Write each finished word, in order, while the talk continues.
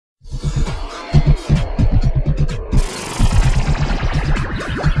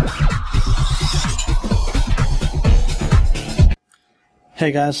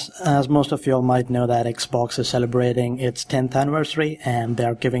Hey guys, as most of you all might know that xBox is celebrating its 10th anniversary and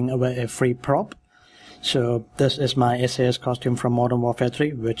they're giving away a free prop. So this is my SAS costume from Modern Warfare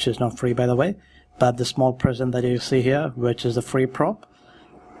 3, which is not free by the way, but the small present that you see here, which is the free prop,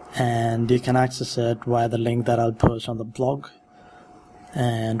 and you can access it via the link that I'll post on the blog.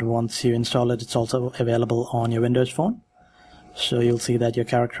 And once you install it, it's also available on your Windows phone. So you'll see that your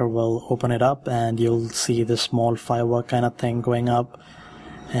character will open it up and you'll see this small firework kind of thing going up,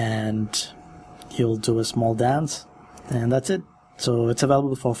 and you'll do a small dance, and that's it. So it's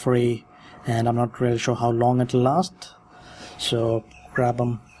available for free, and I'm not really sure how long it'll last, so grab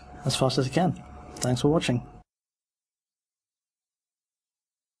them as fast as you can. Thanks for watching.